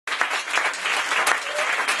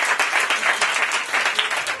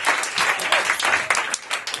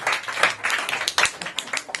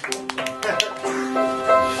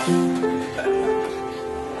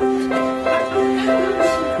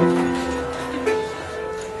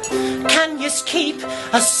promise keep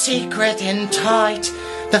a secret in tight.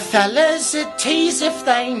 The fellas would tease if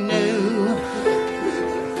they knew.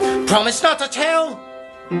 Promise not to tell.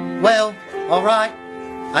 Well, alright,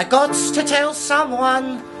 I got to tell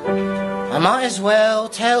someone. I might as well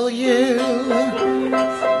tell you.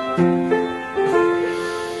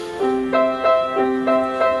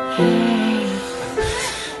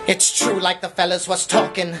 It's true, like the fellas was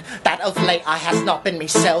talking, that of late I has not been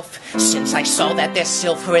myself. Since I saw that their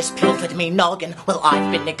sulphurous pilfered me noggin, well,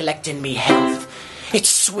 I've been neglecting me health. It's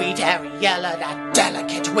sweet Ariella, that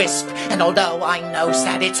delicate wisp, and although I knows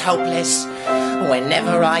that it's hopeless,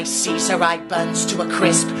 whenever I sees her I burns to a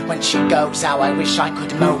crisp. When she goes out I wish I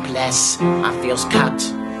could mope less. I feels cut,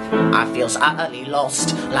 I feels utterly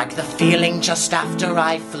lost, like the feeling just after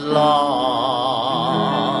I've lost.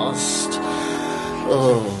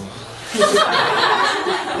 Oh.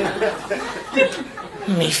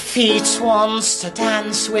 Me feet wants to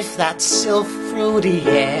dance with that sylph through the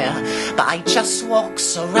air, but I just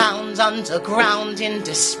walks around underground in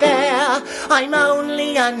despair. I'm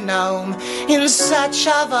only a gnome in search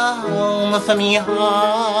of a home for me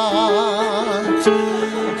heart.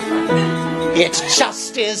 It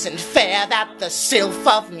just isn't fair that the sylph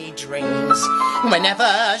of me dreams.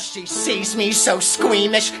 Whenever she sees me so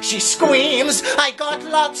squeamish, she screams. I got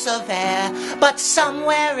lots of hair, but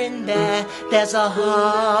somewhere in there, there's a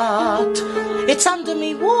heart. It's under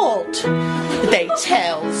me wart. They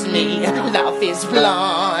tells me love is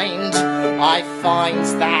blind. I find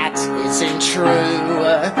that isn't true,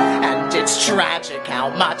 and it's tragic how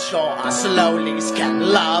much all us lowlies can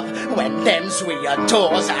love when them's we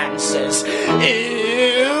adores answers.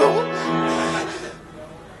 Ew.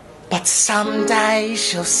 But someday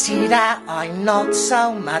she'll see that I'm not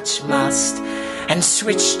so much must, and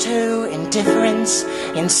switch to indifference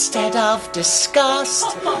instead of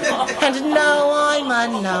disgust, and know I'm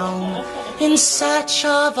unknown in search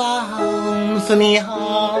of a home for me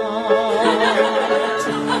heart.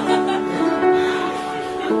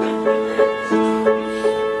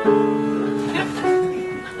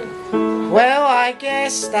 Well, I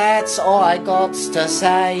guess that's all I got to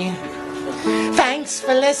say. Thanks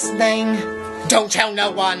for listening. Don't tell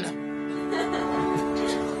no one.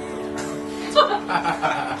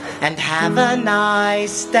 And have a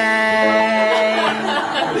nice day.